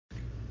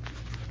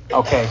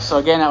Okay, so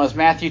again, that was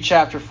Matthew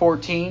chapter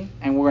 14,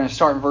 and we're going to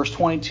start in verse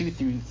 22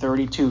 through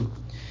 32.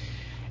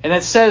 And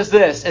it says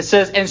this, it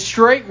says, "And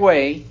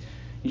straightway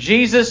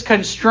Jesus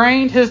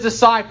constrained his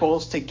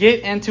disciples to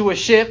get into a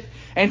ship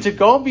and to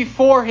go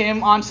before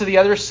him onto the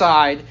other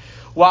side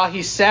while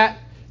he sent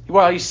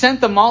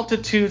the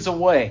multitudes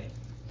away.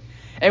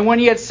 And when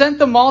he had sent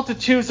the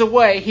multitudes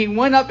away, he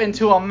went up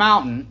into a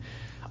mountain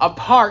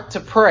apart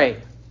to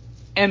pray.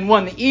 And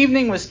when the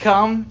evening was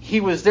come,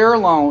 he was there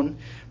alone,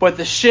 but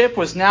the ship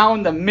was now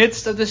in the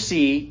midst of the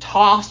sea,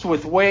 tossed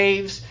with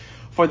waves,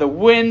 for the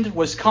wind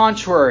was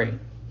contrary.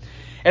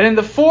 And in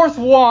the fourth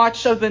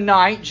watch of the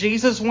night,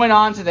 Jesus went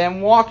on to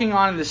them, walking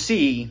on the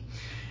sea.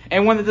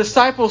 And when the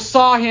disciples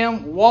saw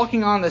him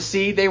walking on the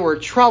sea, they were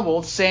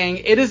troubled,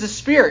 saying, 'It is a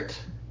spirit.'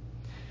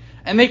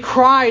 And they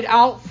cried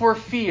out for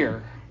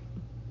fear.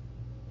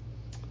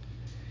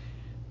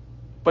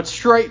 But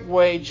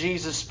straightway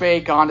Jesus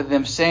spake unto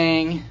them,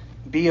 saying,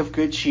 'Be of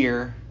good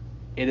cheer,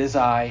 it is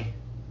I,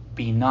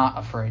 be not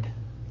afraid.'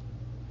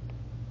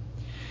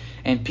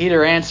 And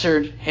Peter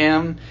answered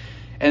him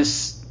and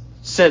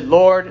said,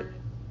 'Lord,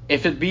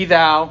 if it be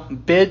thou,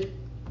 bid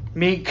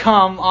me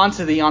come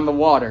unto thee on the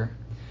water.'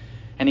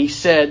 And he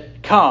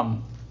said,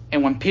 'Come.'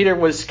 And when Peter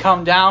was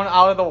come down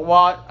out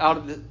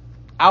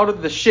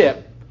of the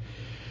ship,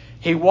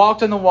 he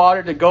walked on the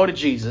water to go to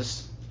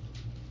Jesus.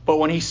 But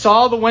when he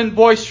saw the wind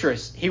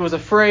boisterous, he was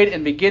afraid,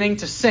 and beginning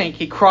to sink,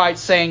 he cried,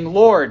 saying,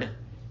 'Lord,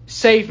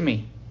 save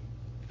me.'"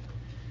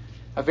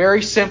 A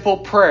very simple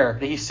prayer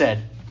that he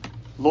said,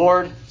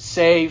 "Lord,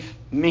 save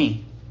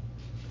me."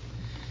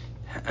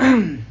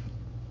 Let's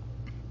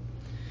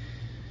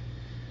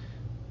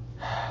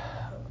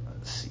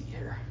see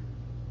here.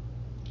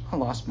 I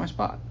lost my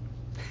spot.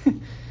 Verse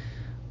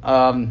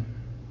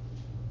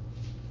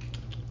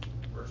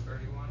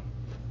 31.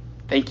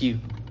 Thank you.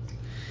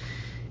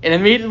 "And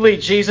immediately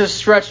Jesus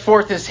stretched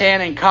forth his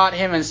hand and caught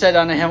him and said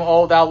unto him,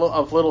 O thou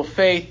of little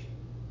faith,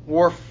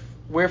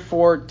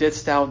 wherefore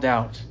didst thou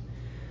doubt?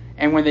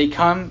 And when they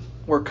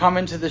were come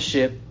into the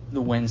ship,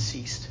 the wind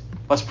ceased."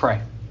 Let's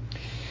pray.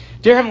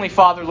 Dear Heavenly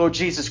Father, Lord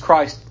Jesus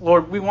Christ,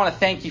 Lord, we want to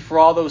thank you for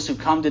all those who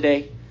come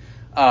today.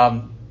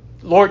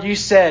 Lord, you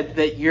said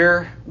that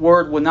your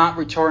word will not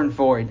return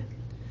void.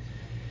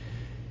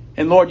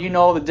 And Lord, you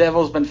know the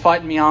devil's been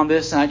fighting me on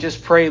this, and I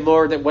just pray,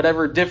 Lord, that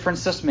whatever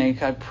difference this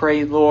makes, I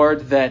pray,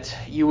 Lord, that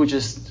you would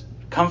just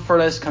comfort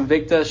us,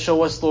 convict us,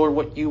 show us, Lord,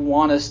 what you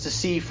want us to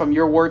see from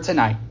your word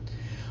tonight.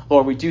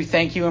 Lord, we do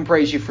thank you and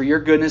praise you for your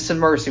goodness and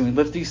mercy. We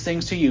lift these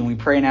things to you, and we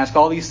pray and ask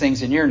all these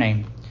things in your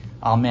name.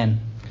 Amen.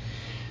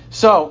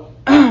 So,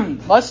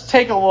 let's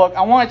take a look.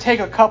 I want to take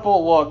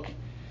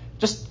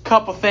just a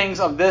couple things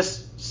of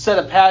this set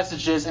of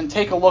passages and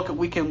take a look at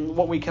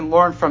what we can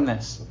learn from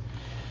this.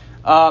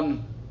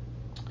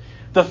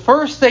 The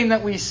first thing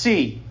that we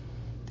see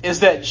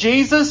is that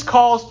Jesus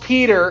calls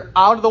Peter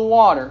out onto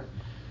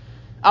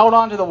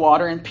the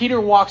water, and Peter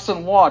walks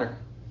on water.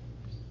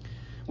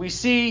 We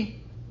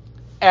see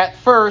at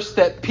first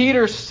that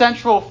Peter's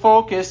central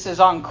focus is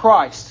on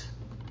Christ,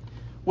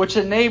 which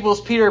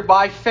enables Peter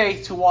by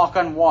faith to walk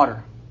on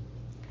water.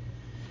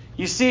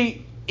 You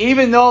see,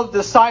 even though the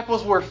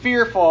disciples were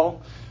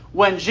fearful,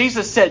 when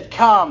Jesus said,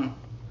 "Come,"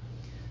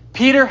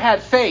 Peter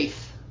had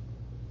faith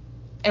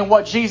in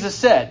what Jesus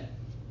said.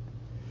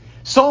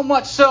 So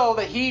much so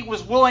that he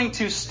was willing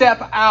to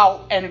step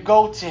out and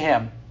go to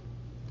him.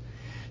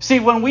 See,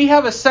 when we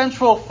have a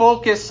central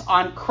focus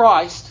on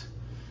Christ,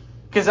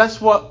 because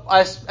that's what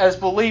as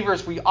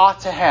believers we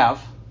ought to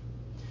have,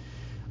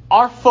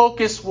 our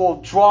focus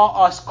will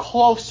draw us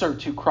closer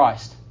to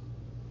Christ.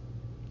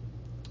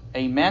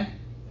 Amen?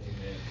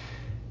 Amen.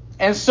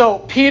 And so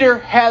Peter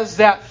has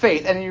that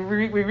faith. And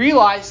we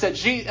realize that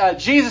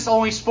Jesus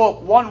only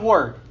spoke one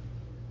word,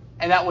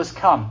 and that was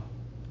 "come."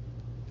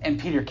 And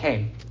Peter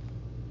came.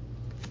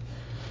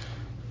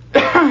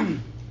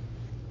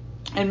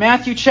 In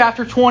Matthew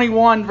chapter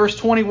 21, verse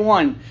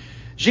 21,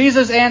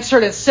 Jesus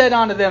answered and said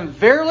unto them,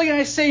 "Verily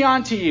I say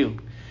unto you,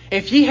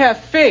 if ye have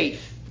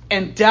faith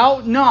and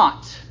doubt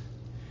not,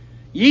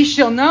 ye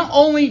shall not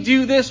only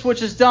do this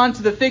which is done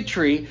to the fig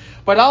tree,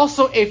 but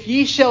also if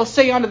ye shall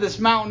say unto this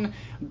mountain,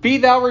 Be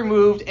thou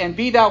removed, and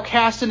be thou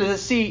cast into the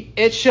sea,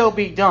 it shall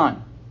be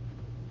done."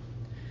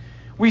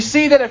 We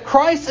see that if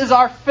Christ is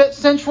our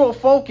central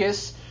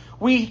focus,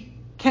 we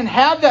can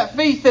have that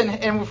faith in,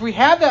 and if we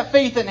have that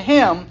faith in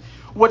Him,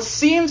 what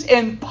seems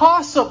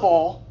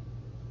impossible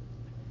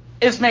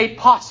is made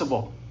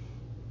possible.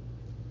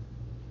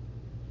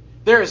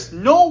 There is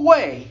no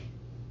way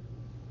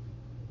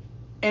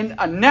in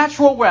a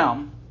natural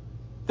realm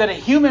that a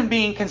human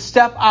being can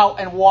step out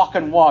and walk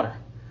on water.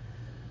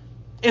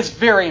 It's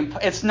very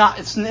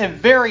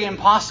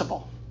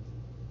impossible.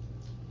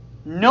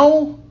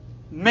 No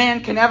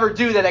man can ever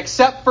do that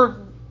except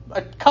for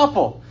a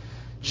couple,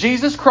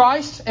 Jesus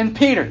Christ and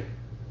Peter.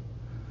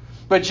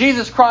 But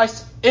Jesus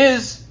Christ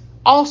is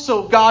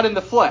also God in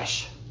the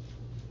flesh.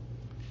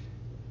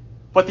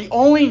 But the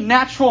only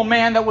natural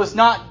man that was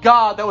not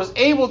God that was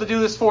able to do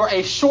this for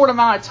a short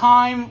amount of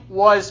time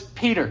was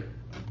Peter.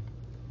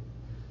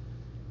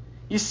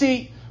 You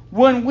see,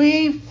 when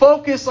we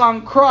focus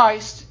on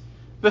Christ,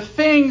 the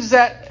things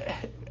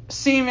that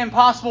seem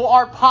impossible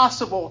are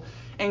possible.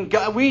 And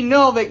God, we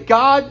know that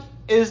God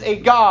is a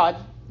God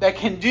that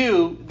can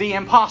do the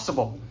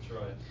impossible.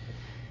 That's right.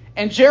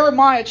 In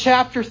Jeremiah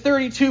chapter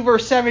 32,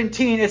 verse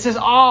 17, it says,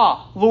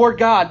 Ah, Lord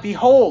God,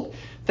 behold,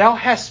 thou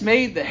hast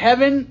made the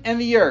heaven and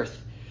the earth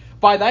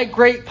by thy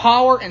great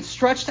power and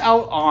stretched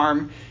out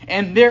arm,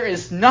 and there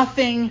is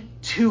nothing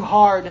too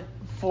hard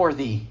for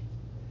thee.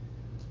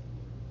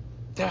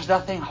 There's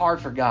nothing hard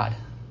for God.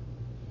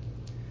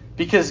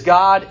 Because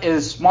God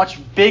is much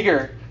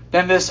bigger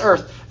than this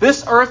earth.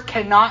 This earth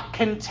cannot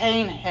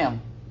contain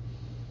him.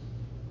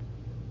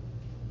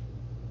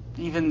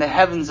 Even the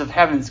heavens of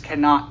heavens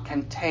cannot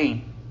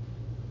contain.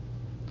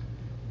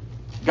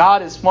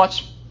 God is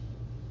much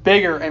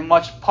bigger and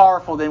much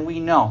powerful than we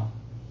know.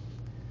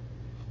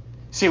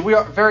 See, we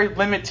are very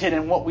limited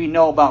in what we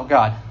know about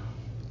God.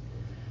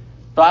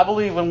 But I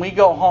believe when we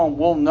go home,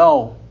 we'll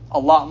know a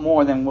lot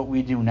more than what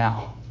we do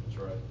now. That's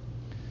right.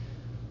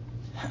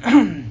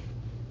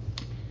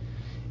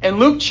 In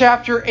Luke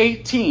chapter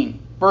 18,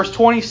 verse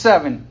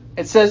 27,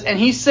 it says, And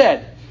he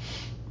said,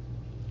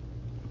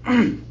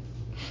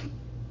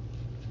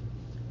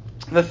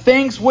 The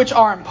things which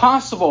are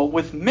impossible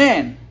with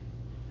men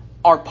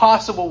are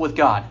possible with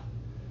God.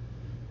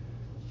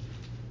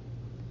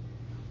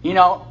 You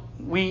know,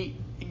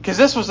 because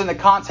this was in the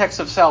context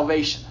of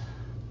salvation.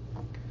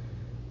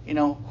 You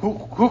know,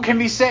 who can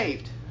be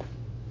saved?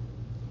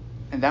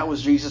 And that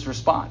was Jesus'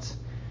 response.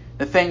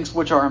 The things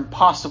which are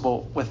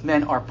impossible with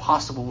men are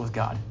possible with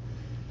God.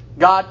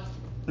 God,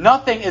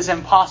 nothing is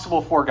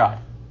impossible for God.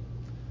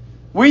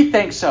 We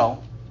think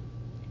so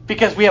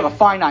because we have a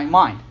finite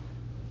mind.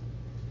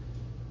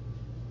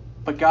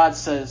 But God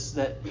says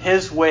that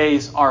his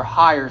ways are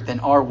higher than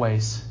our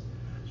ways.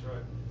 That's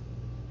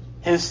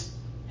right.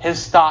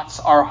 His thoughts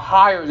are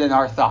higher than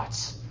our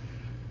thoughts.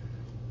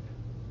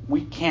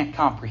 We can't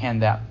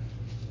comprehend that.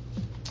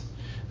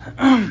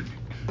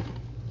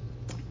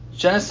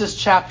 Genesis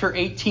chapter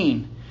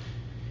 18,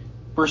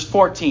 verse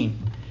 14.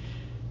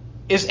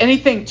 Is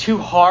anything too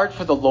hard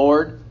for the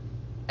Lord?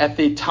 At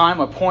the time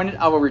appointed,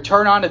 I will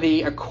return unto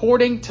thee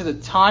according to the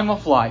time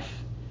of life,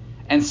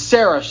 and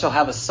Sarah shall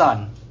have a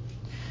son.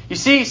 You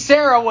see,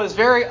 Sarah was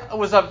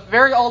a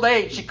very old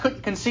age. She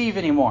couldn't conceive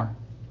anymore.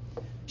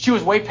 She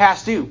was way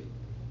past due.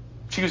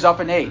 She was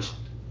up in age.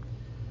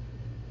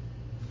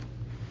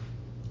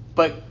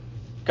 But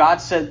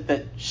God said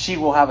that she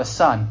will have a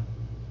son.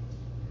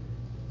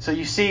 So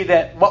you see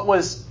that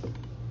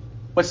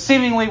what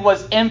seemingly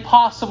was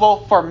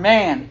impossible for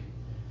man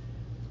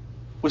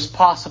was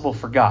possible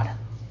for God.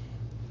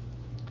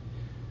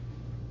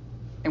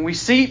 And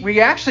we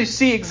actually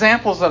see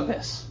examples of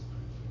this.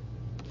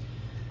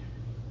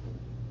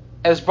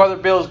 As Brother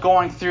Bill is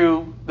going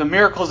through the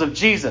miracles of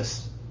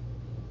Jesus.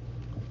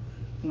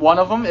 One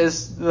of them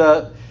is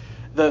the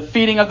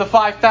feeding of the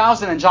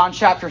 5,000 in John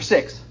chapter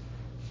 6.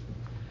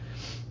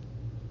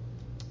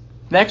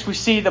 Next, we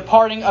see the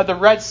parting of the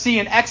Red Sea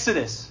in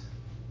Exodus.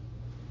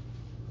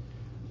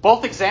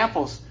 Both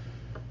examples.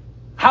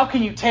 How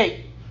can you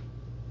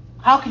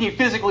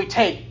physically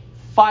take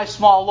 5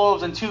 small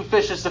loaves and 2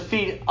 fishes to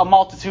feed a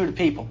multitude of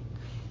people?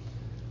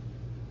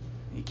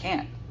 You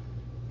can't.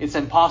 It's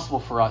impossible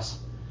for us.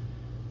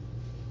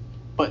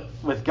 But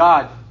with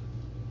God,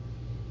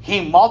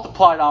 he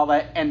multiplied all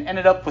that and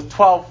ended up with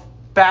 12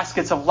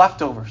 baskets of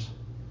leftovers.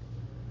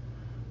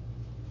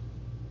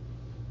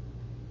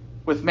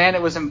 With man,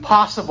 it was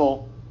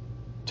impossible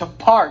to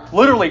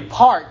literally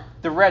part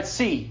the Red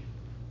Sea.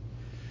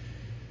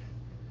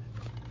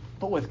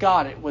 But with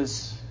God, it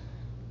was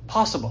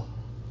possible.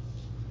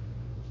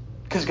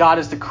 Because God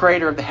is the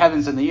creator of the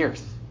heavens and the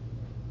earth.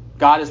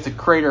 God is the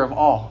creator of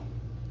all.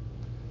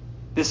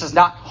 This is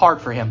not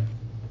hard for him.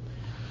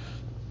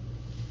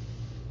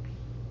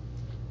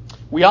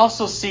 We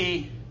also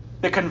see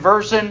the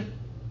conversion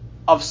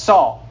of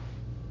Saul.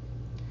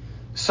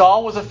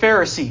 Saul was a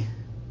Pharisee.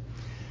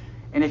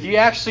 And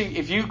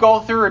if you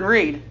go through and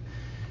read,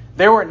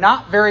 there were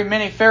not very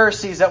many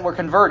Pharisees that were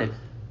converted.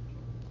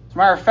 As a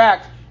matter of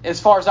fact, as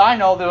far as I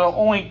know, there are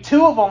only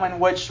 2 of them in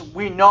which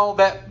we know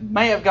that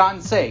may have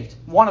gotten saved.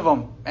 One of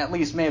them, at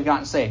least, may have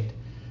gotten saved.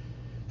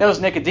 That was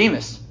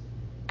Nicodemus.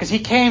 Because he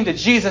came to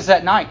Jesus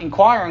at night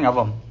inquiring of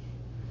him.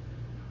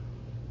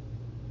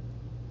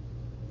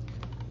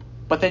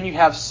 But then you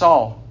have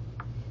Saul,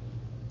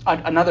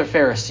 another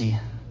Pharisee,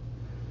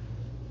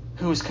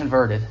 who was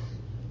converted.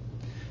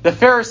 The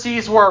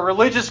Pharisees were a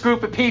religious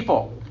group of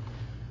people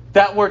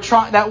that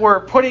were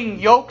putting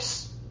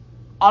yokes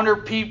under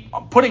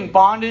people, putting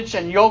bondage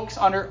and yokes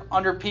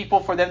under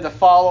people for them to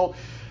follow.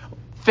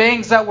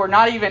 Things that were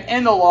not even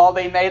in the law,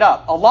 they made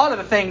up. A lot of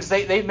the things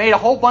they made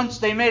up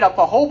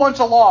a whole bunch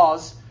of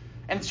laws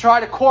and try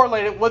to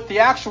correlate it with the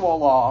actual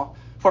law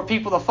for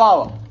people to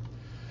follow.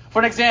 For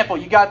an example,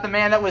 you got the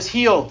man that was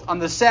healed on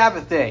the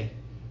Sabbath day.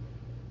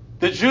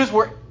 The Jews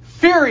were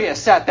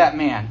furious at that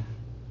man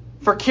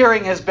for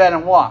carrying his bed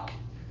and walk.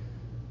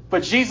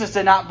 But Jesus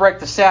did not break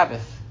the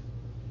Sabbath.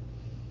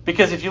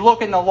 Because if you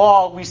look in the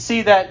law, we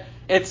see that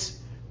It's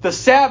the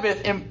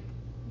Sabbath.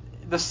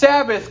 The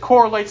Sabbath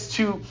correlates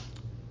to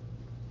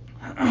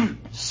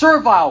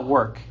servile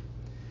work.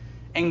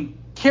 And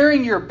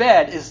carrying your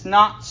bed is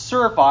not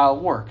servile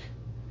work.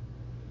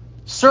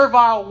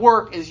 Servile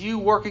work is you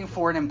working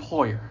for an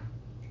employer.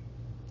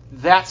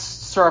 That's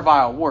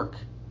servile work.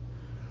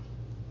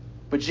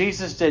 But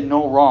Jesus did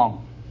no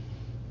wrong.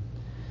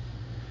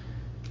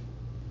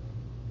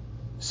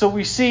 So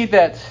we see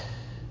that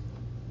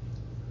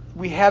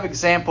we have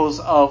examples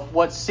of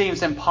what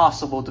seems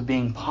impossible to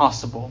being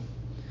possible.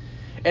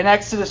 In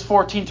Exodus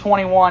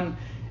 14:21,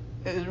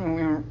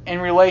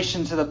 in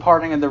relation to the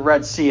parting of the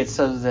Red Sea, it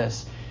says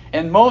this: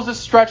 "And Moses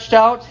stretched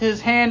out his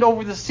hand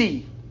over the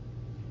sea.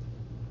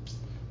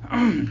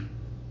 And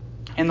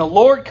the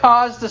Lord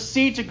caused the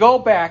sea to go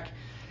back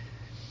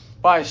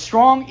by a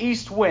strong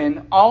east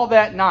wind all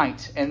that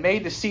night, and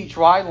made the sea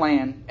dry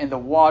land, and the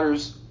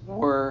waters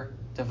were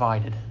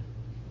divided."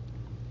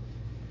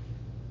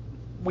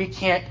 We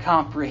can't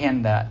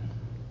comprehend that.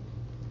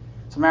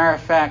 As a matter of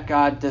fact,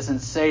 God doesn't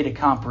say to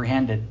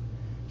comprehend it.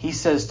 He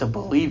says to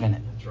believe in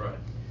it. That's right.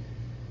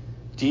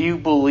 Do you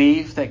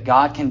believe that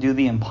God can do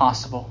the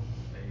impossible?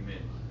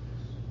 Amen.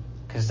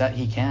 Because that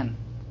He can.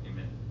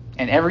 Amen.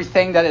 And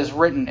everything that is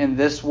written in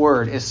this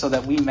word is so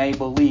that we may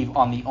believe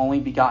on the only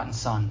begotten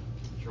Son.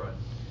 That's right.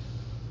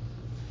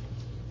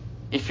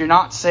 If you're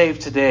not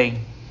saved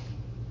today,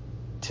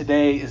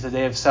 today is the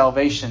day of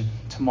salvation.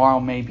 Tomorrow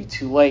may be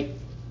too late.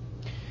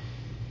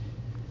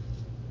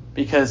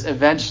 Because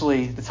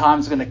eventually the time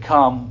is going to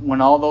come when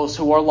all those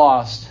who are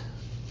lost,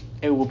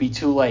 it will be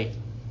too late.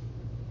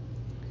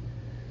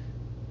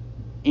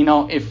 You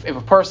know, if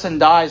a person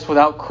dies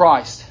without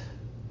Christ,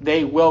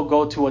 they will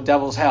go to a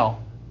devil's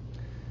hell.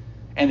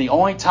 And the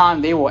only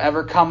time they will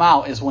ever come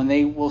out is when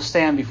they will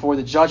stand before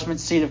the judgment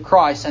seat of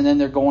Christ, and then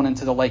they're going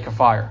into the lake of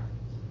fire.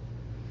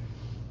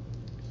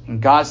 And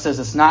God says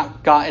it's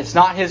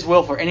not His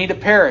will for any to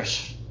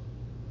perish,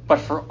 but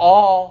for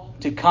all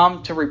to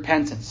come to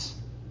repentance.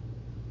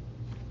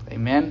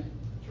 Amen.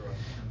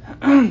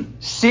 Right.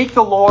 Seek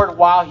the Lord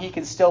while He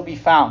can still be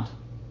found.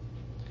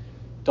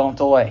 Don't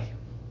delay.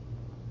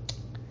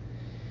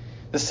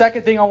 The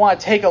second thing I want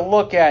to take a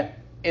look at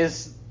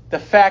is the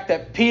fact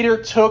that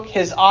Peter took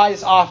his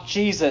eyes off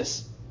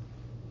Jesus.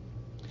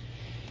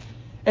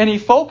 And he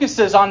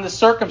focuses on the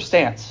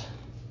circumstance,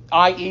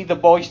 i.e. the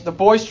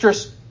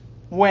boisterous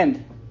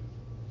wind.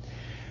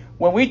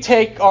 When we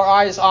take our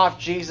eyes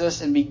off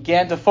Jesus and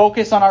begin to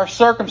focus on our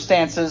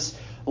circumstances,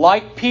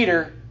 like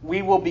Peter,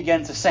 we will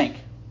begin to sink.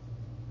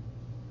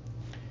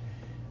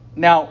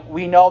 Now,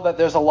 we know that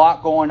there's a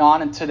lot going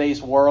on in today's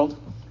world.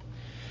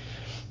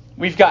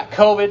 We've got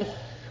COVID.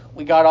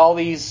 We got all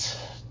this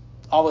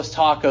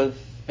talk of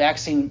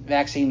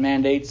vaccine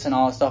mandates and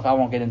all that stuff. I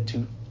won't get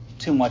into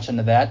too much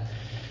into that.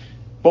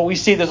 But we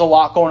see there's a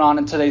lot going on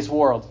in today's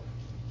world.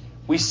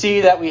 We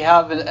see that we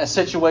have a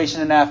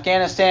situation in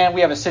Afghanistan.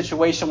 We have a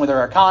situation with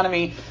our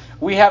economy.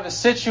 We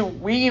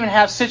even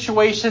have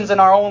situations in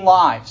our own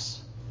lives.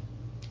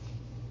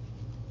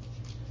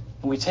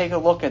 And we take a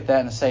look at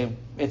that and say,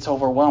 it's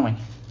overwhelming.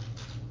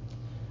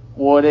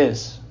 Well, it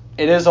is.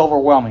 It is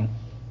overwhelming.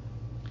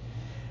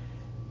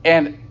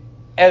 And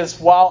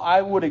while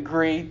I would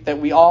agree that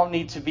we all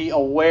need to be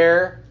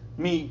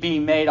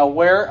made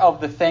aware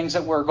of the things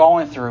that we're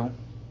going through,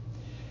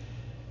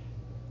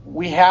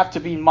 we have to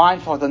be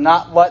mindful to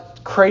not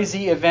let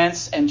crazy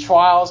events and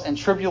trials and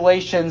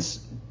tribulations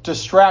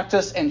distract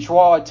us and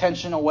draw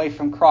attention away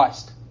from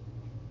Christ.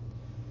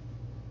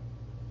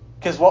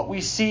 Because what we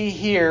see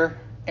here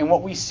and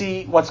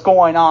what's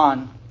going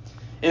on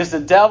is the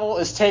devil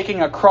is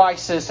taking a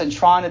crisis and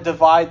trying to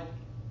divide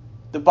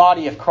the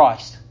body of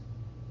Christ.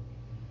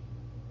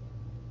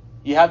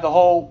 You have the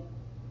whole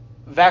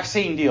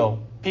vaccine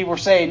deal. People are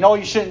saying, no,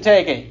 you shouldn't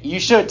take it.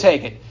 You should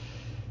take it.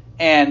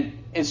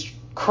 And it's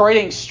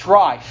creating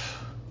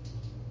strife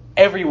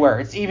everywhere.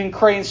 It's even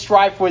creating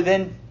strife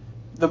within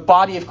the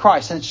body of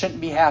Christ, and it shouldn't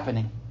be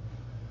happening.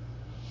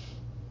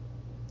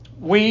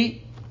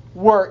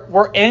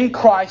 We're in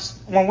Christ.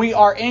 When we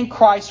are in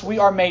Christ, we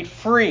are made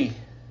free.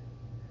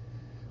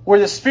 Where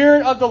the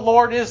Spirit of the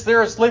Lord is,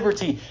 there is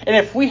liberty. And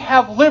if we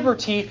have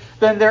liberty,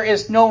 then there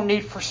is no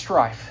need for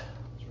strife.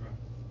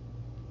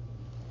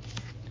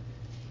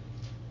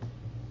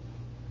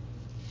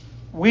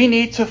 We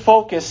need to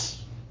focus.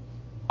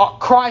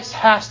 Christ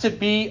has to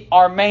be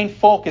our main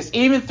focus,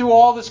 even through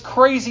all this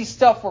crazy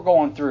stuff we're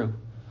going through.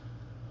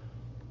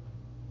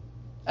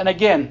 And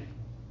again,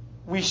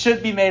 we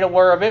should be made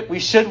aware of it. We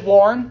should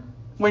warn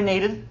when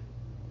needed.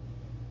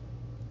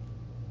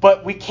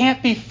 But we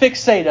can't be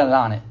fixated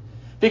on it.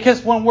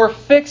 Because when we're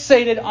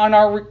fixated on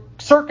our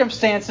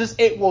circumstances,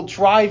 it will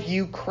drive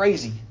you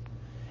crazy.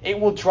 It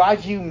will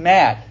drive you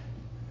mad.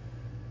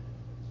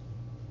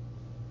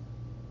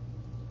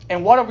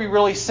 And what are we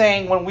really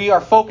saying when we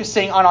are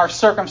focusing on our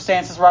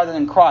circumstances rather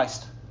than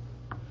Christ?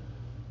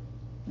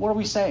 What are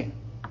we saying?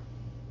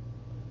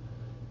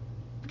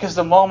 Because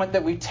the moment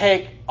that we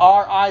take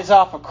our eyes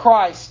off of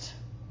Christ,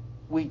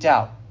 we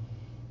doubt.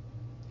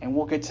 And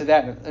we'll get to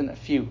that in a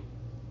few.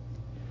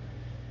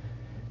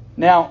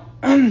 Now,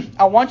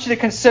 I want you to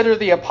consider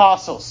the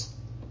apostles.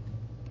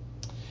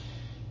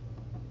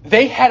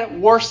 They had it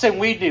worse than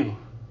we do.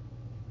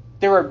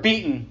 They were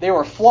beaten. They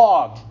were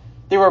flogged.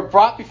 They were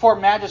brought before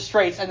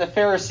magistrates and the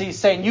Pharisees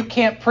saying, you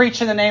can't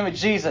preach in the name of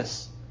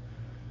Jesus.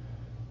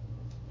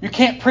 You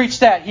can't preach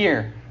that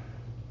here.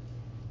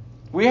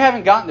 We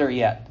haven't gotten there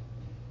yet.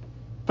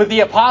 But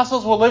the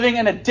apostles were living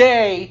in a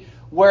day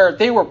where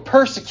they were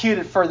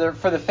persecuted for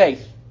the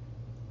faith.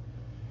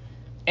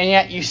 And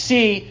yet you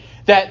see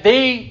that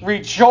they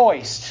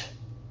rejoiced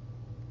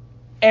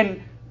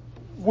and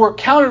were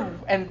counted,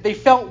 and they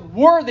felt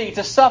worthy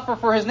to suffer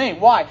for his name.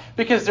 Why?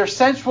 Because their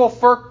central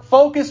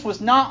focus was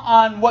not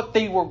on what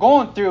they were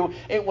going through,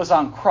 it was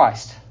on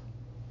Christ.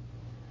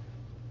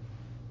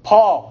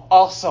 Paul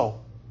also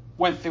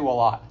went through a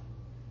lot.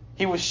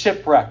 He was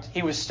shipwrecked.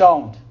 He was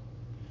stoned.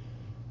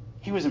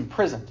 He was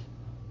imprisoned.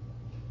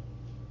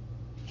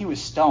 He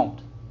was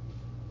stoned.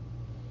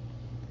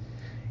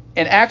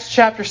 In Acts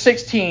chapter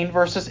 16,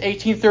 verses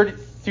 18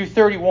 through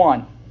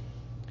 31,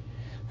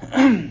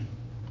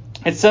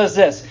 it says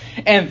this,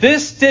 And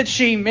this did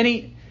she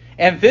many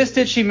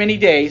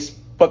days,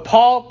 but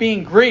Paul,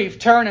 being grieved,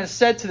 turned and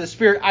said to the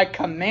Spirit, I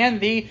command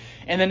thee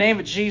in the name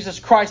of Jesus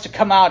Christ to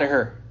come out of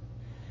her.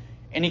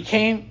 And he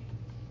came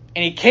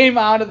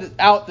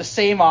out the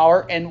same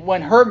hour, and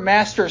when her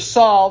master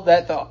saw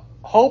that the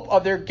hope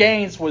of their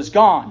gains was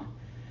gone.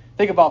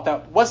 Think about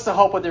that. What's the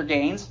hope of their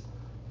gains?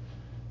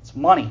 It's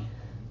money.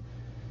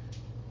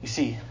 You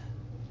see,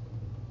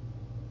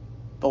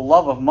 the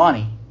love of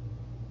money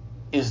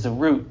is the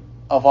root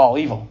of all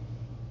evil.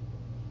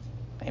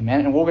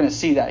 Amen. And we're going to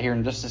see that here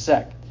in just a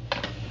sec.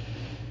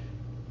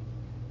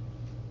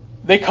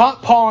 They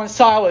caught Paul and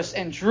Silas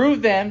and drew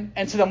them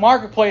into the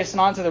marketplace and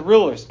unto the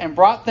rulers, and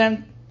brought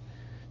them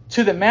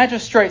to the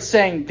magistrates,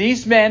 saying,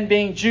 These men,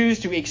 being Jews,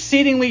 do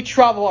exceedingly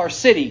trouble our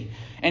city,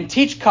 and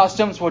teach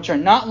customs which are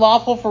not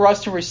lawful for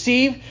us to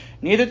receive,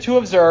 neither to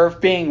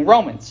observe, being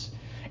Romans.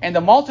 And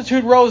the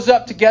multitude rose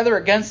up together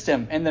against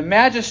him, and the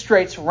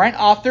magistrates rent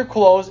off their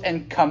clothes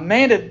and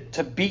commanded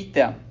to beat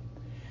them.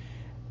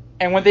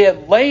 And when they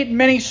had laid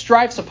many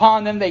stripes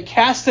upon them, they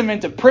cast them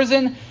into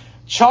prison,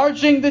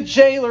 charging the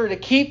jailer to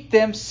keep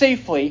them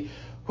safely,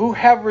 who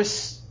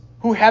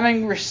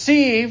having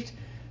received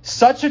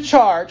such a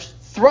charge,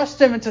 thrust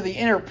them into the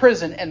inner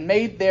prison, and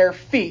made their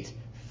feet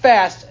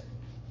fast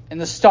in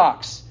the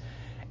stocks.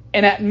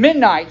 And at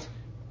midnight,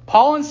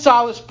 Paul and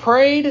Silas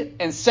prayed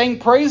and sang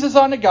praises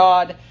unto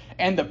God,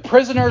 and the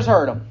prisoners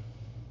heard them.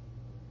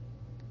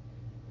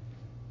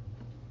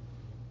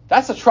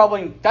 That's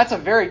a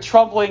very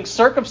troubling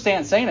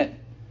circumstance, ain't it?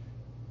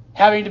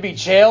 Having to be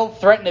jailed,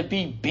 threatened to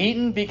be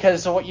beaten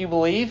because of what you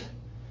believe.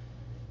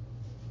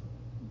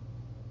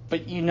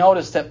 But you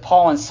notice that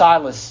Paul and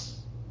Silas,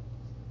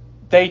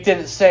 they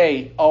didn't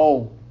say,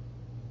 oh,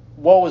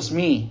 woe is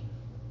me.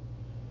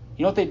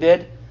 You know what they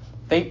did?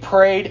 They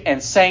prayed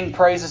and sang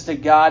praises to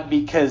God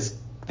because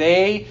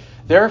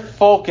their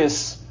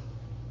focus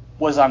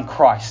was on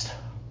Christ.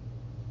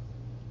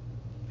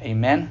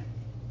 Amen?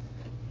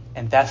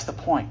 And that's the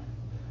point.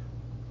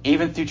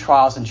 Even through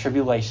trials and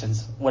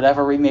tribulations,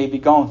 whatever we may be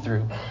going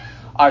through,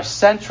 our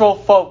central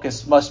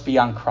focus must be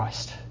on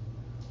Christ.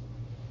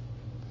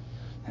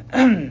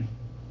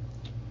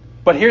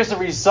 But here's the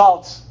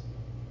result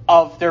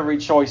of their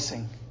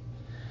rejoicing.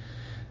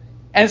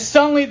 And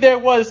suddenly there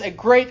was a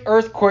great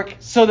earthquake,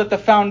 so that the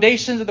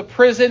foundations of the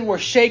prison were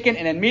shaken,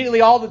 and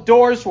immediately all the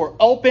doors were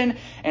open,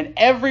 and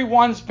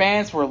everyone's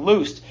bands were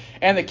loosed.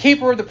 And the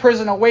keeper of the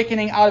prison,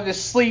 awakening out of his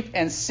sleep,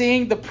 and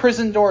seeing the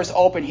prison doors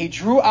open, he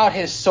drew out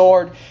his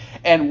sword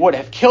and would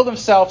have killed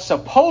himself,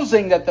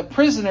 supposing that the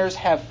prisoners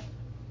had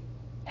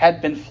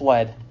been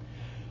fled.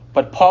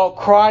 But Paul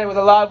cried with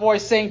a loud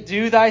voice, saying,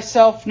 Do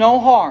thyself no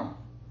harm,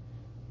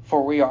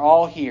 for we are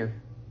all here.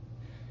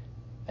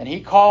 And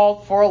he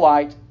called for a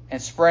light,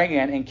 and sprang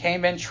in, and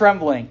came in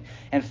trembling,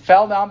 and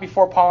fell down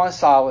before Paul and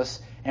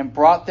Silas, and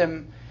brought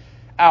them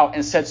out,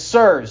 and said,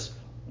 Sirs,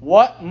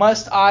 what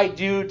must I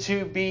do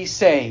to be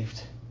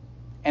saved?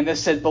 And they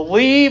said,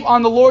 Believe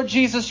on the Lord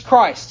Jesus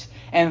Christ,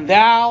 and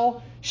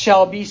thou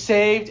shalt be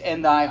saved,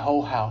 and thy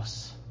whole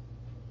house.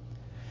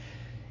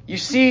 You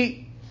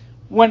see,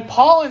 when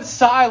Paul and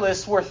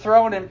Silas were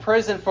thrown in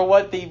prison for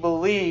what they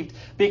believed,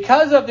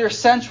 because of their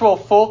central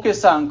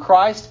focus on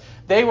Christ,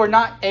 they were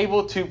not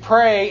able to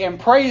pray and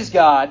praise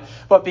God,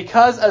 but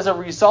because as a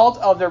result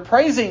of their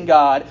praising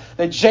God,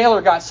 the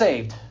jailer got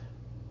saved.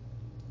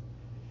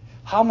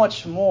 How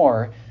much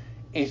more,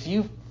 if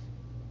you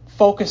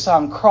focus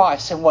on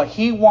Christ and what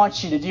He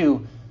wants you to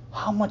do,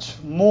 how much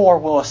more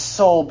will a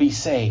soul be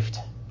saved?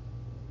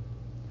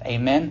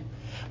 Amen?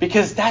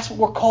 Because that's what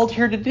we're called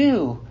here to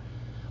do.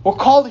 We're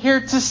called here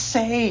to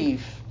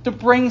save, to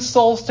bring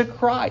souls to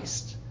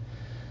Christ.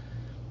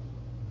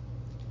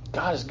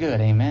 God is good,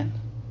 amen?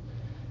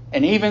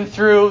 And even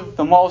through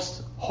the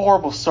most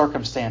horrible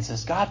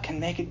circumstances, God can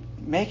make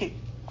it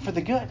for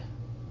the good.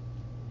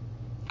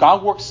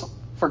 God works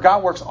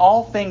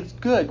all things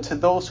good to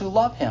those who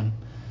love Him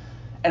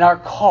and are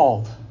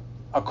called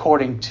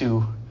according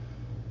to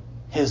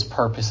His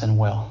purpose and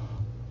will.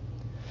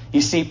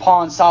 You see,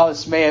 Paul and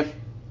Silas may have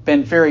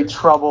been very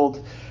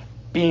troubled,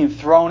 being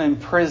thrown in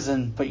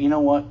prison, but you know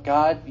what?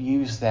 God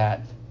used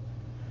that,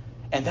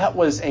 and that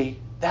was a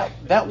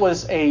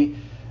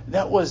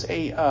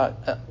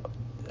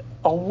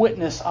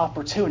witness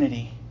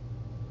opportunity.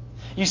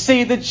 You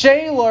see, the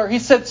jailer, he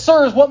said,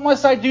 "Sirs, what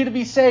must I do to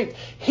be saved?"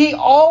 He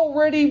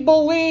already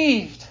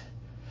believed,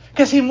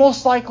 because he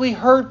most likely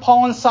heard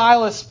Paul and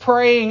Silas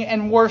praying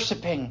and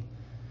worshiping,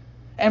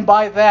 and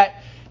by that,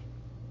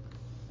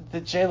 the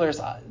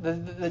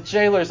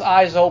jailer's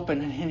eyes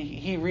opened, and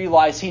he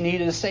realized he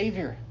needed a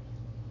Savior.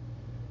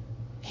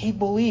 He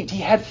believed.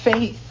 He had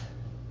faith.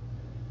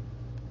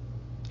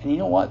 And you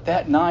know what?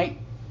 That night,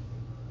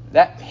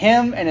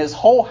 him and his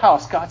whole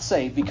house got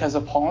saved because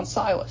of Paul and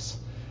Silas.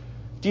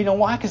 Do you know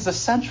why? Because the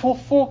central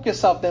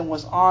focus of them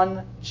was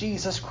on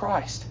Jesus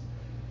Christ.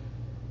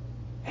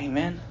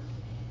 Amen.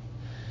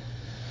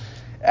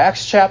 in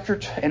Acts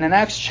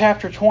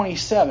chapter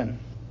 27,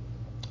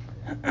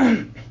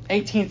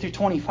 18 through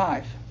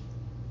 25.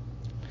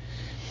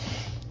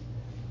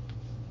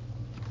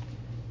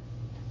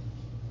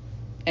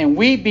 And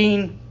we,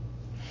 being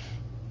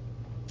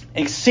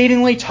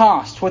exceedingly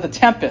tossed with a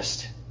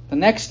tempest, the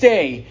next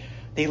day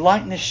they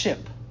lightened the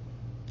ship.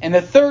 And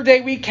the third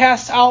day we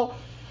cast out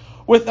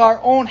with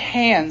our own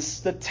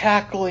hands the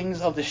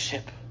tacklings of the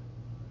ship.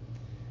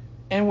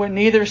 And when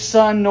neither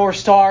sun nor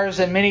stars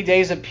and many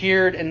days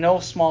appeared, and no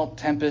small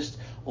tempest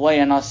lay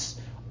on us,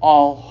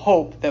 all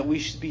hope that we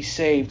should be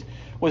saved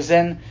was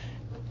then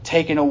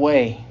taken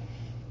away.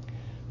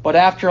 But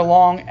after a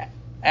long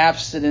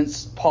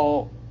abstinence,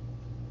 Paul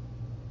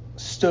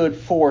stood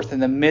forth in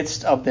the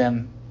midst of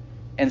them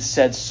and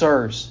said,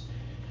 Sirs,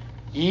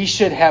 ye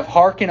should have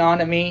hearkened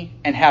unto me,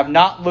 and have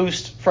not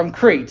loosed from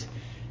Crete,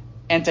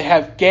 and to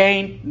have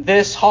gained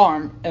this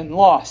harm and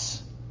loss.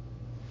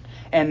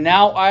 And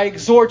now I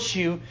exhort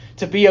you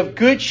to be of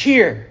good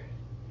cheer,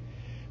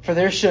 for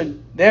there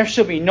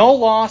shall be no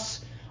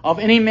loss of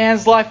any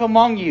man's life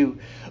among you,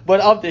 but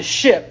of the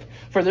ship.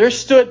 For there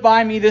stood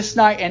by me this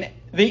night and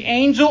the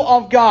angel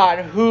of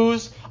God,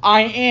 whose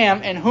I am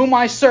and whom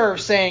I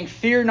serve, saying,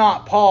 Fear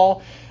not,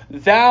 Paul,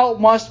 thou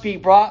must be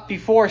brought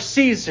before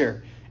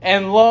Caesar.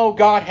 And lo,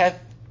 God hath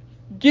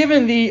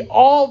given thee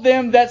all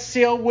them that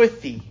sail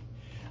with thee.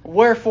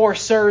 Wherefore,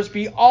 sirs,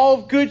 be all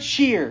of good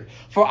cheer,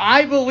 for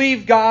I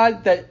believe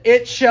God that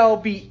it shall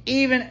be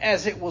even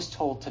as it was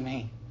told to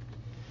me.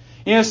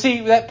 You know,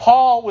 see, that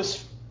Paul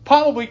was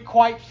probably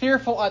quite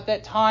fearful at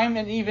that time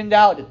and even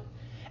doubted.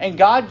 And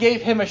God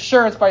gave him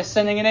assurance by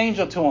sending an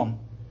angel to him.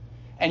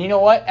 And you know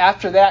what?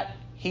 After that,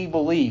 he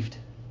believed.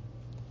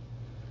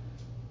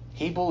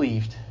 He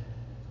believed.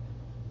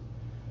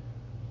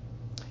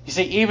 You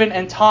see, even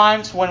in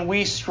times when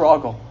we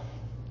struggle,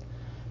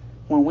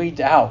 when we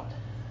doubt,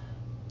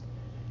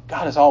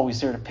 God is always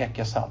there to pick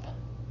us up.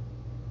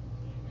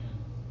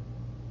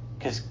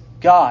 Because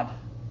God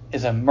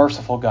is a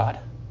merciful God.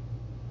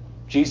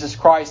 Jesus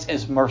Christ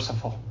is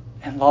merciful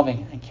and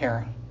loving and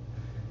caring.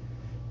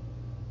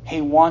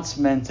 He wants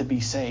men to be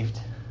saved.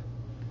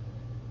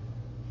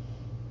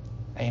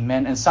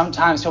 Amen. And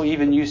sometimes He'll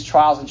even use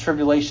trials and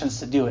tribulations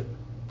to do it.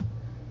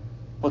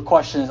 The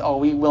question is, are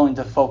we willing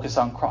to focus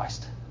on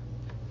Christ?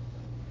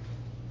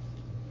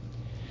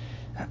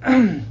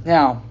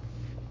 Now,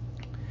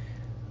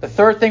 the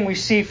third thing we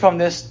see from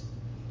this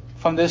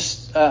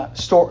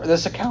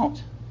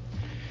account,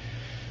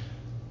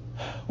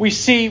 we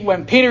see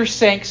when Peter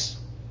sinks,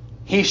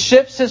 he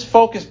shifts his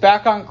focus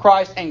back on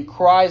Christ and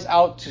cries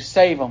out to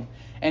save him.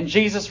 And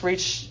Jesus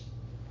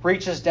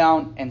reaches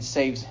down and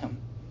saves him.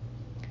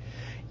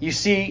 You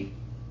see,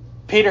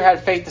 Peter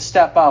had faith to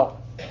step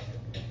out.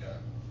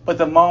 But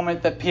the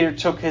moment that Peter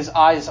took his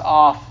eyes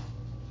off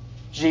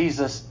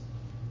Jesus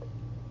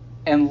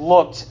and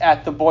looked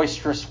at the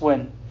boisterous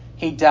wind,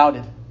 he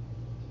doubted.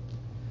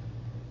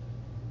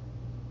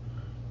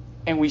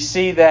 And we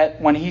see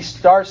that when he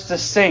starts to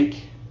sink,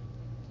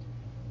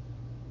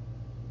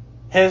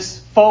 his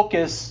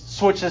focus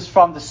switches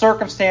from the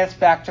circumstance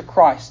back to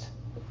Christ.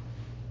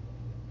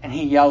 And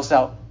he yells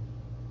out,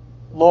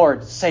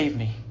 Lord, save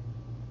me.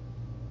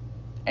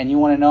 And you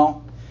want to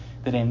know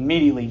that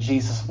immediately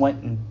Jesus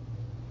went and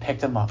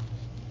picked him up.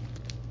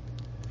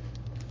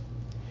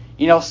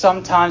 You know,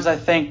 sometimes I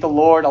think the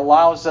Lord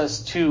allows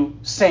us to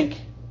sink.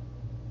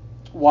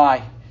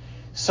 Why?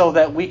 So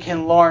that we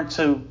can learn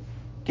to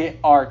get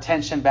our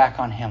attention back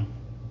on Him.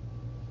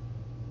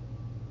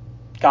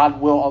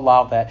 God will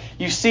allow that.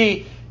 You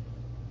see,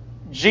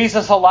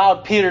 Jesus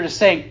allowed Peter to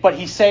sink, but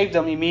He saved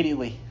him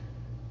immediately.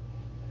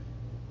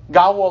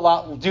 God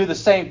will do the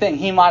same thing.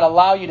 He might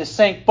allow you to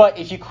sink, but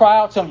if you cry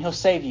out to Him, He'll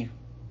save you.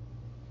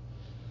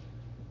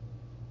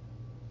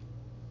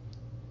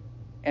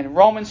 In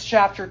Romans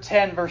chapter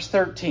 10, verse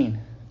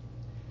 13,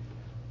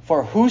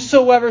 For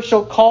whosoever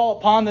shall call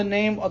upon the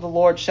name of the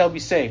Lord shall be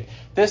saved.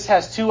 This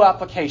has two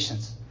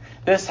applications.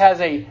 This has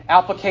an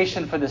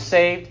application for the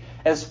saved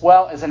as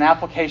well as an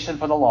application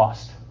for the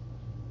lost.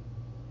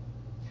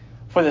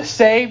 For the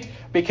saved,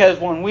 because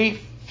when we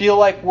feel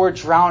like we're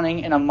drowning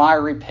in a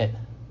miry pit,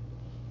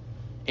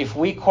 if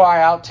we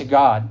cry out to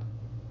God,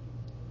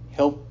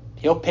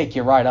 He'll pick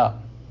you right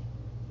up.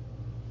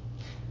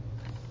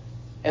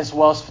 As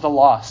well as for the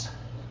lost.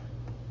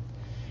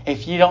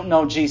 If you don't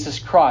know Jesus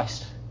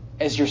Christ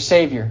as your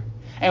Savior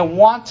and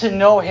want to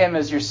know Him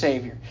as your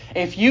Savior,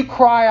 if you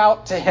cry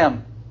out to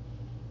Him,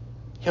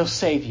 He'll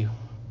save you.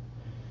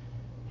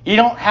 You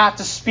don't have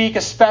to speak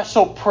a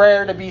special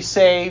prayer to be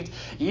saved.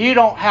 You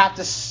don't have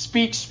to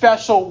speak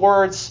special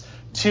words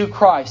to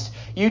Christ.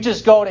 You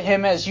just go to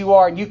Him as you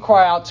are and you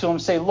cry out to Him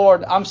and say,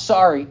 Lord, I'm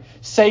sorry.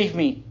 Save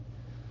me.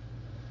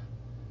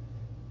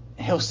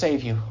 And He'll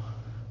save you.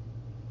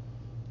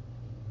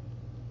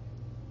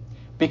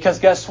 Because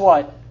guess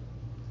what?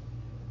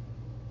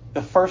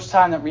 The first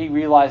time that we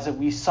realized that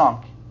we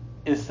sunk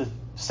is the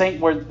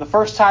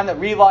first time that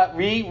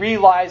we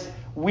realized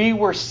we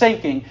were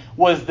sinking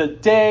was the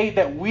day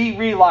that we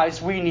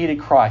realized we needed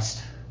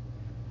Christ.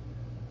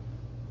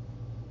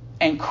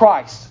 And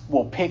Christ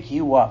will pick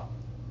you up.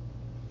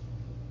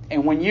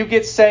 And when you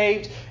get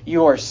saved,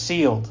 you are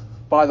sealed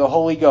by the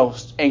Holy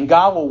Ghost. And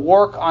God will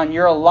work on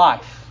your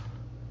life.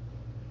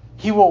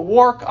 He will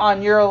work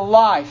on your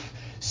life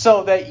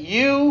so that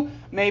you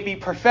may be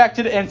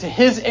perfected into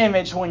His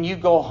image when you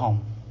go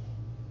home.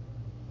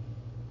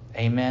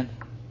 Amen.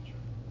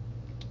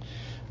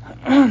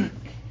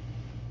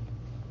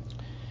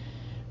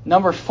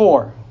 Number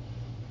 4.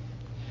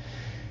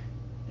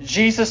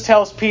 Jesus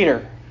tells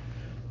Peter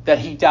that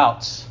he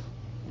doubts.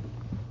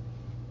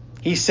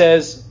 He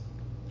says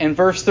in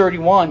verse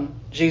 31,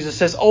 Jesus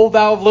says, O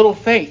thou of little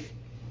faith,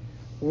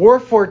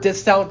 wherefore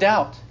didst thou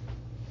doubt?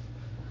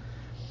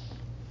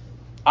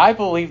 I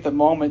believe the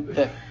moment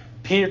that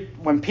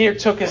when Peter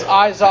took his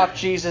eyes off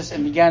Jesus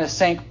and began to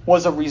sink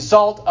was a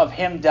result of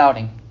him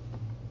doubting.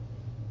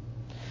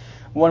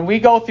 When we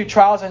go through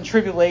trials and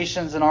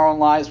tribulations in our own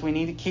lives, we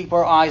need to keep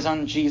our eyes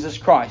on Jesus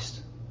Christ.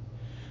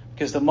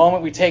 Because the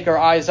moment we take our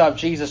eyes off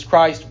Jesus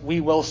Christ,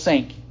 we will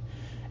sink.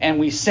 And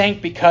we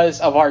sink because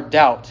of our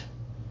doubt.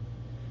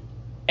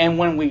 And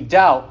when we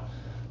doubt,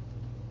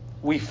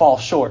 we fall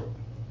short.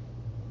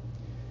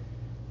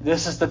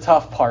 This is the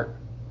tough part.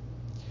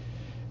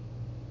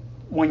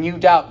 When you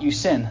doubt, you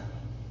sin.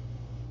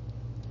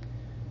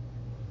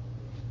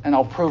 And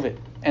I'll prove it.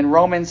 In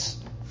Romans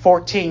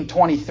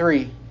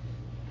 14:23,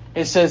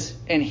 it says,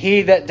 And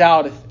he that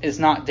doubteth is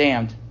not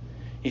damned,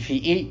 if he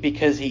eat,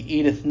 because he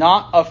eateth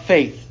not of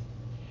faith.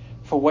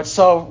 For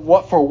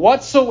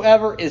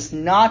whatsoever is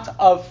not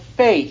of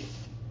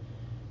faith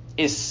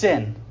is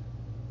sin.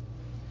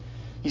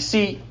 You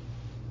see,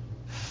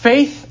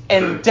 faith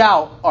and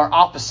doubt are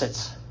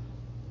opposites.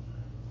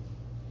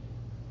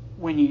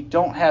 When you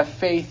don't have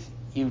faith,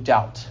 you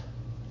doubt.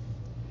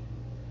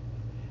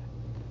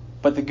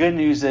 But the good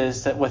news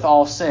is that with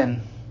all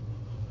sin,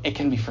 it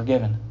can be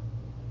forgiven.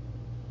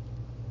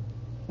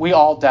 We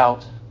all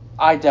doubt.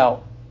 I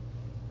doubt.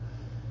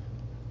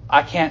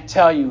 I can't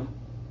tell you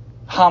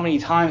how many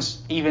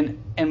times,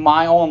 even in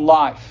my own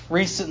life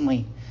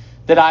recently,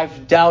 that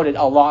I've doubted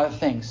a lot of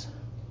things.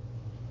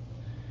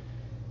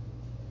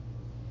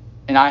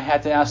 And I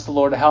had to ask the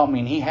Lord to help me,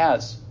 and He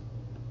has.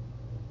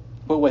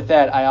 But with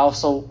that, I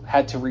also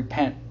had to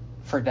repent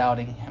for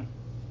doubting Him.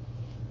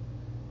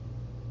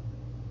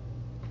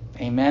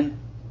 Amen.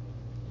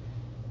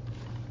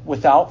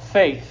 Without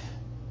faith,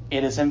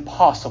 it is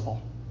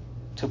impossible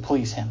to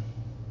please Him.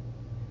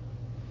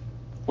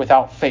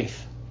 Without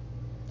faith.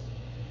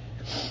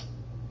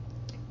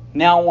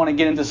 Now I want to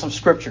get into some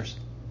scriptures.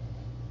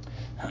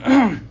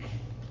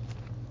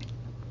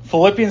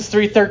 Philippians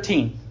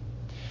 3:13.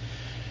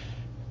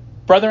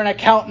 Brethren, I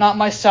count not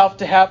myself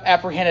to have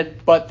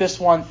apprehended, but this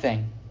one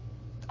thing.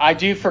 I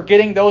do,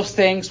 forgetting those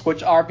things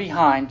which are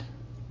behind,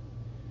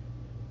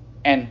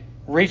 and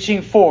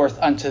reaching forth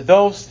unto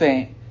those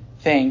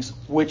things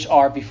which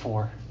are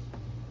before.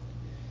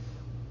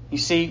 You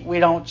see, we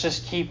don't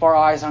just keep our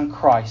eyes on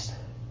Christ,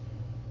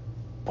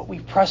 but we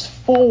press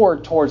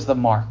forward towards the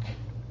mark.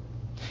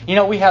 You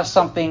know, we have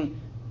something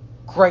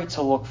great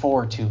to look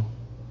forward to.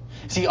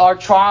 See, our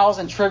trials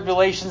and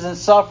tribulations and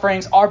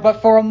sufferings are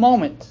but for a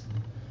moment.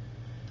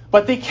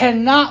 But they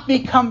cannot be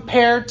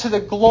compared to the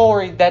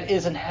glory that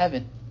is in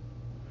heaven.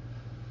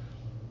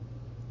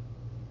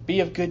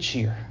 Be of good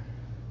cheer.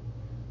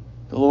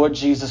 The Lord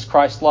Jesus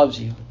Christ loves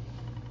you.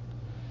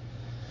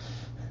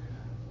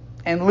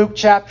 In Luke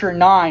chapter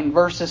 9,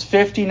 verses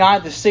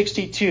 59 to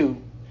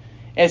 62,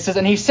 it says,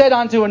 And he said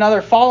unto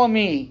another, Follow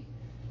me.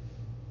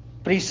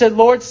 But he said,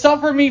 Lord,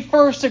 suffer me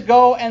first to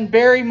go and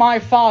bury my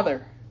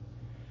father.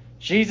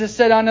 Jesus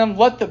said unto him,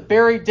 Let the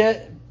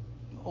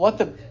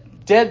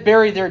dead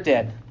bury their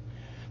dead.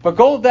 But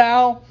go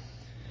thou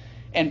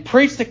and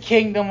preach the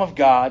kingdom of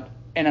God.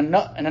 And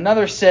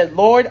another said,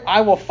 Lord,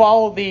 I will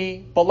follow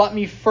thee, but let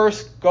me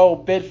first go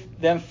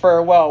bid them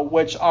farewell,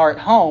 which are at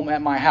home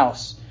at my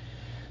house.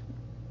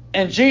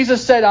 And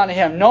Jesus said unto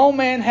him, No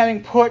man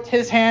having put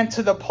his hand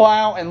to the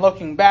plow and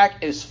looking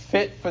back is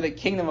fit for the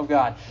kingdom of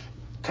God.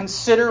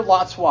 Consider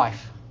Lot's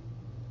wife.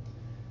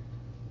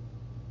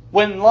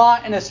 When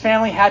Lot and his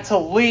family had to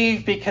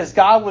leave because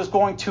God was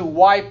going to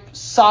wipe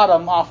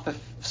Sodom off the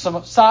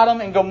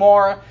Sodom and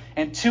Gomorrah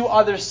and 2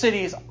 other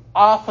cities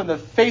off on the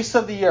face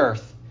of the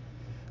earth,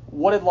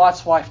 what did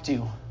Lot's wife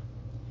do?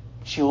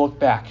 She looked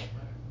back.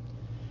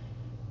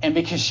 And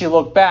because she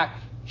looked back,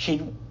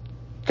 she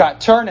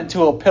got turned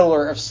into a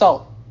pillar of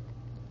salt.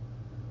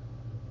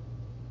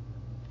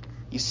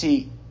 You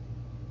see,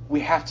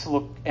 we have to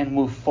look and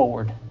move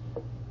forward.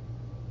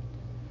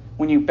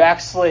 When you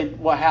backslid,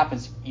 what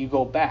happens? You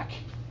go back.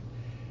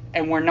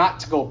 And we're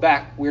not to go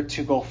back, we're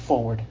to go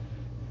forward.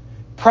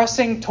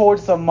 Pressing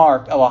towards the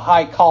mark of a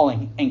high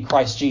calling in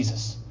Christ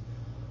Jesus.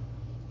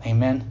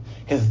 Amen.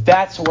 Because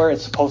that's where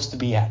it's supposed to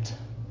be at.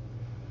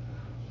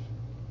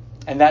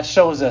 And that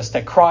shows us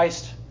that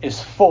Christ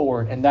is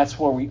forward, and that's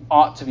where we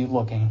ought to be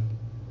looking.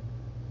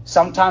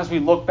 Sometimes we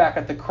look back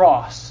at the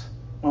cross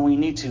when we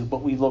need to,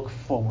 but we look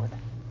forward.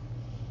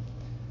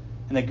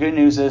 And the good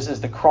news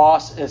is the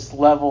cross is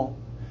level.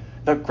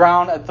 The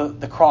ground at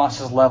the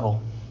cross is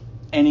level.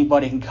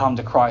 Anybody can come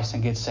to Christ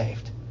and get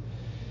saved.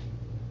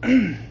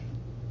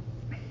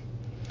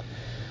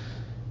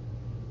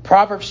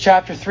 Proverbs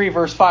chapter 3,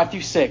 verse 5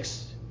 through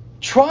 6.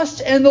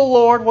 Trust in the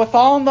Lord with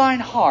all thine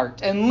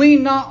heart, and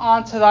lean not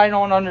unto thine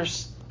own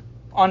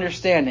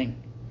understanding.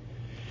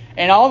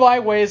 In all thy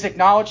ways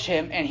acknowledge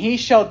him, and he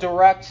shall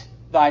direct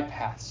thy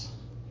paths.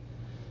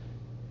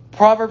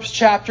 Proverbs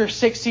chapter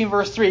 16,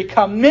 verse 3.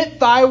 Commit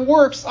thy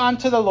works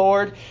unto the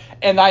Lord,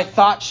 and thy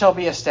thoughts shall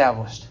be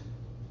established.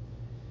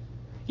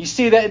 You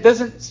see that it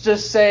doesn't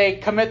just say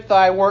commit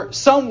thy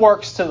some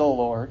works to the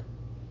Lord.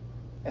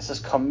 It says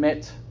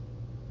commit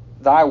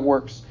thy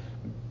works.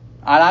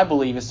 And I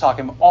believe it's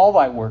talking about all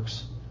thy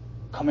works.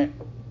 Commit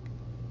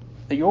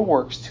your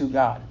works to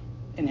God,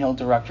 and he'll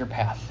direct your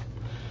path.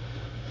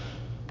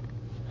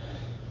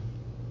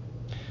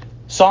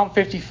 Psalm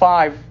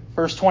 55,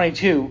 verse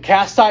 22.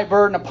 Cast thy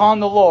burden upon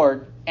the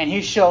Lord, and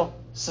he shall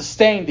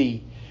sustain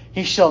thee.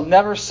 He shall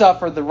never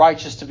suffer the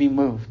righteous to be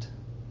moved.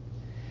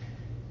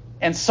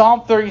 In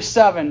Psalm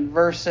 37,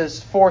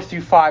 verses 4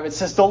 through 5, it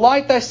says,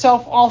 Delight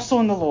thyself also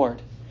in the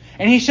Lord,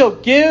 and he shall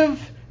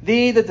give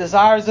thee the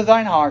desires of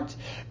thine heart.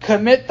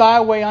 Commit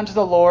thy way unto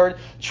the Lord.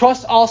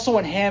 Trust also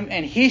in him,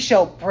 and he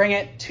shall bring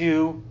it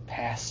to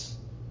pass.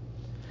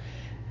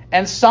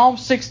 And Psalm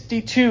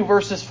 62,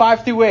 verses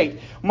 5 through 8.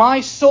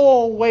 My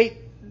soul, wait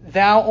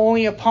thou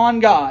only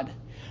upon God,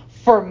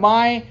 for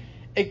my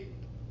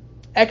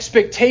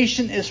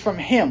expectation is from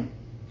him.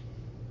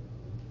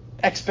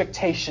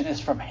 Expectation is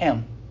from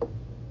him.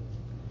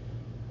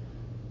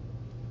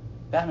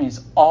 That means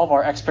all of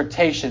our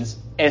expectations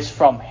is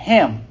from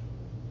him.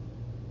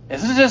 It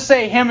doesn't just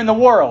say him in the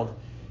world.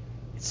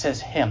 It says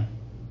him.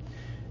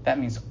 That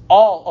means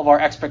all of our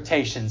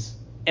expectations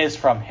is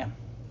from him.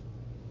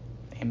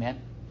 Amen.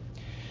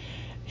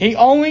 He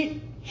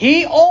only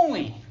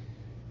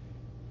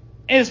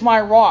is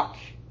my rock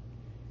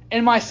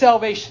and my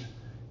salvation.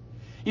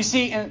 You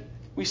see,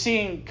 we see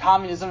in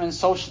communism and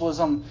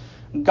socialism,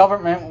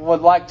 government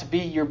would like to be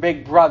your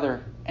big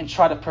brother and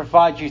try to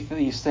provide you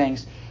these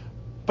things.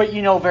 But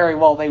you know very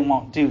well they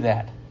won't do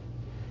that.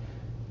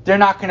 They're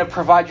not going to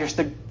provide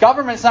the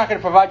government's not going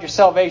to provide your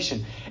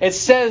salvation. It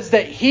says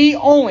that he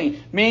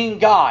only, meaning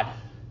God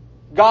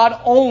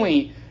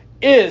only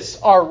is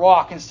our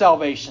rock and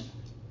salvation.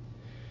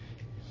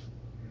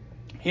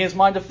 He is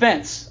my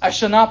defense. I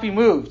shall not be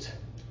moved.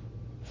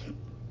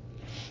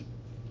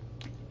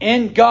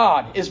 In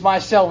God is my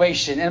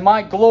salvation and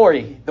my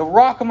glory, the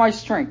rock of my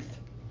strength.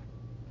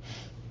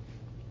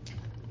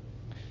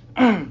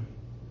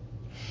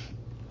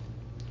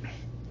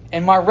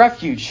 And my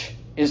refuge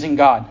is in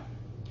God.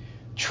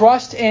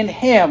 Trust in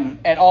him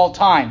at all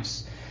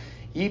times.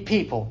 Ye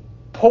people,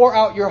 pour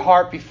out your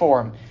heart before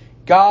him.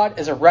 God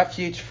is a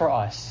refuge for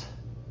us.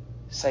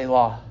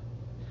 Selah.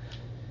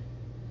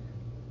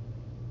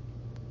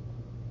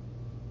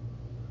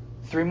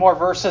 3 more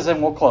verses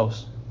and we'll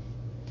close.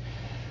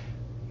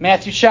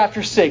 Matthew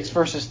chapter 6,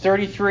 verses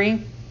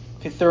 33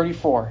 to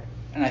 34.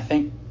 And I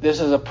think this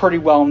is a pretty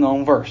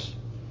well-known verse.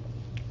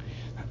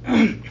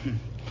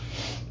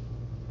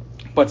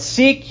 But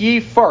seek ye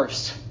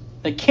first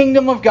the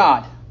kingdom of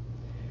God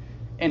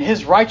and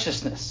his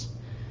righteousness,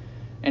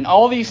 and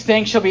all these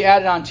things shall be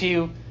added unto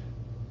you.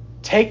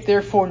 Take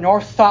therefore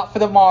no thought for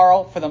the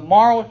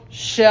morrow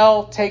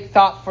shall take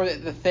thought for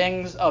the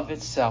things of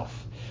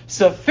itself.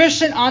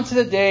 Sufficient unto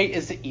the day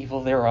is the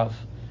evil thereof.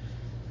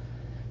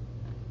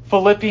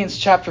 Philippians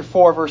chapter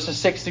 4, verses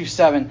 6 through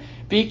 7.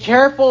 Be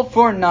careful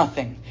for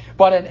nothing,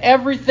 but in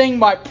everything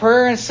by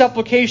prayer and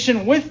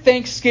supplication with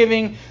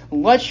thanksgiving,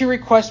 let your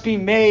requests be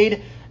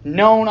made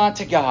known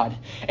unto God.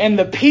 And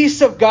the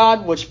peace of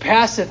God, which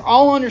passeth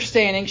all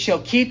understanding, shall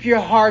keep your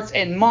hearts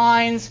and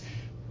minds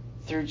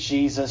through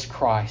Jesus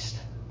Christ.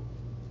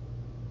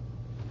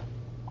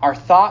 Our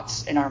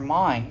thoughts and our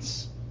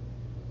minds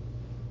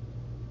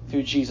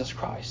through Jesus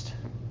Christ.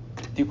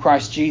 Through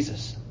Christ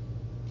Jesus.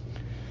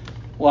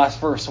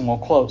 Last verse and we'll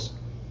close.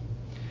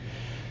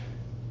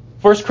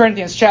 1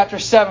 Corinthians chapter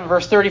 7,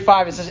 verse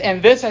 35, it says,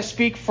 And this I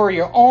speak for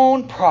your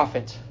own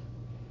profit,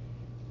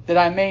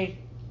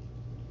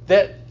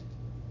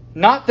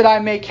 not that I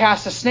may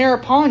cast a snare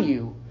upon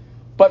you,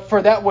 but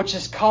for that which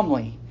is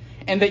comely,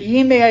 and that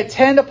ye may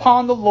attend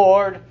upon the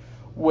Lord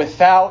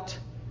without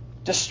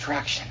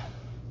distraction.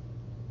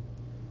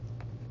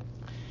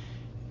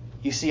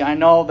 You see, I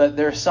know that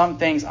there are some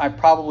things I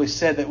probably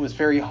said that was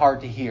very hard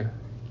to hear.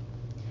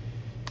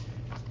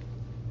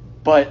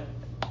 But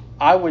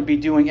I would be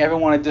doing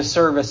everyone a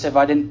disservice if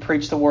I didn't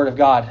preach the Word of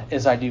God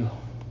as I do.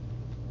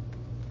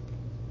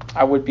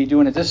 I would be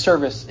doing a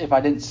disservice if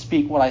I didn't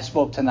speak what I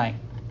spoke tonight.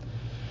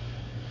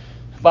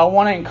 But I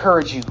want to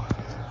encourage you.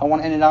 I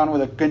want to end it on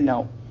with a good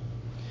note.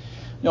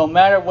 No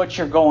matter what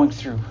you're going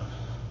through,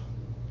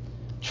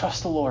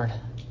 trust the Lord.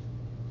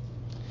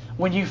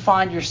 When you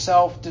find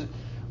yourself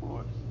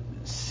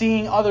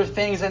seeing other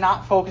things and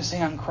not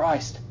focusing on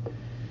Christ,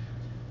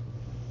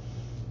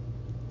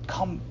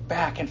 come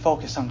back and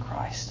focus on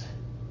Christ.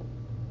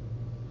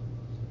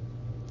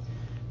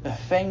 The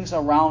things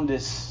around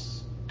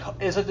us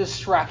is a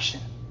distraction.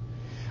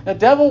 The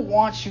devil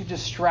wants you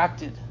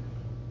distracted.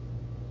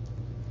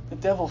 The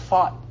devil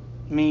fought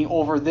me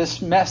over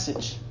this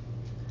message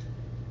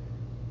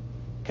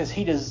because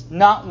he does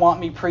not want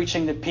me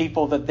preaching to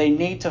people that they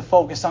need to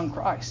focus on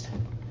Christ.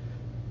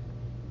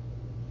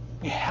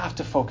 We have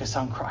to focus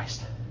on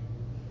Christ.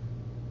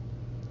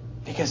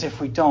 Because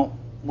if we don't,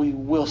 we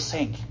will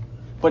sink.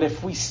 But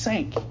if we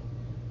sink,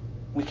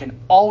 we can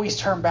always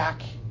turn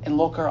back and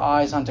look our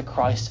eyes onto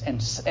Christ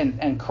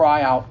and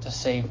cry out to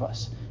save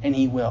us. And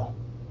He will.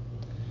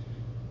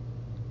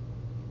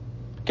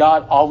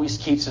 God always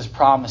keeps His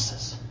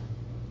promises.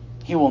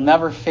 He will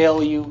never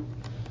fail you.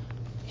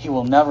 He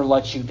will never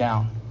let you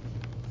down.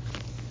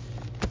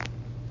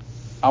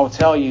 I will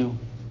tell you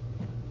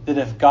that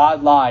if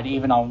God lied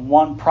even on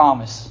one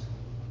promise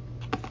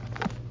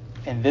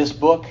in this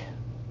book,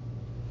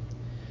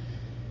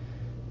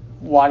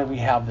 why do we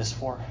have this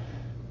for?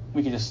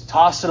 We can just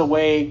toss it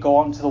away, go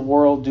out into the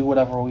world, do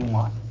whatever we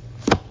want.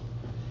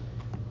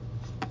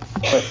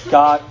 But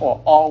God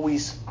will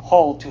always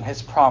hold to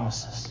His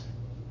promises.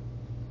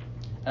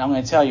 And I'm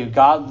going to tell you,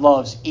 God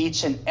loves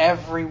each and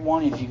every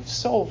one of you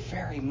so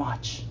very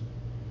much.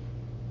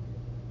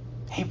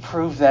 He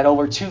proved that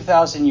over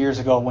 2,000 years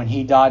ago when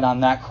He died on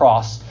that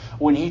cross,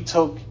 when He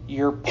took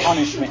your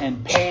punishment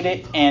and paid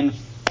it in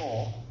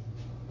full.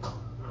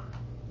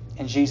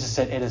 And Jesus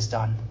said, "It is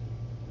done."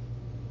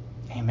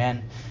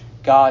 Amen.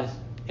 God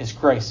is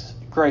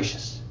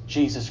gracious.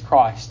 Jesus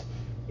Christ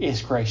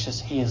is gracious.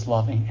 He is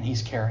loving and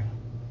He's caring.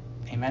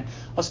 Amen.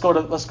 Let's go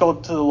to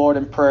the Lord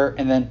in prayer,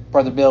 and then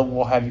Brother Bill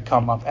will have you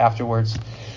come up afterwards.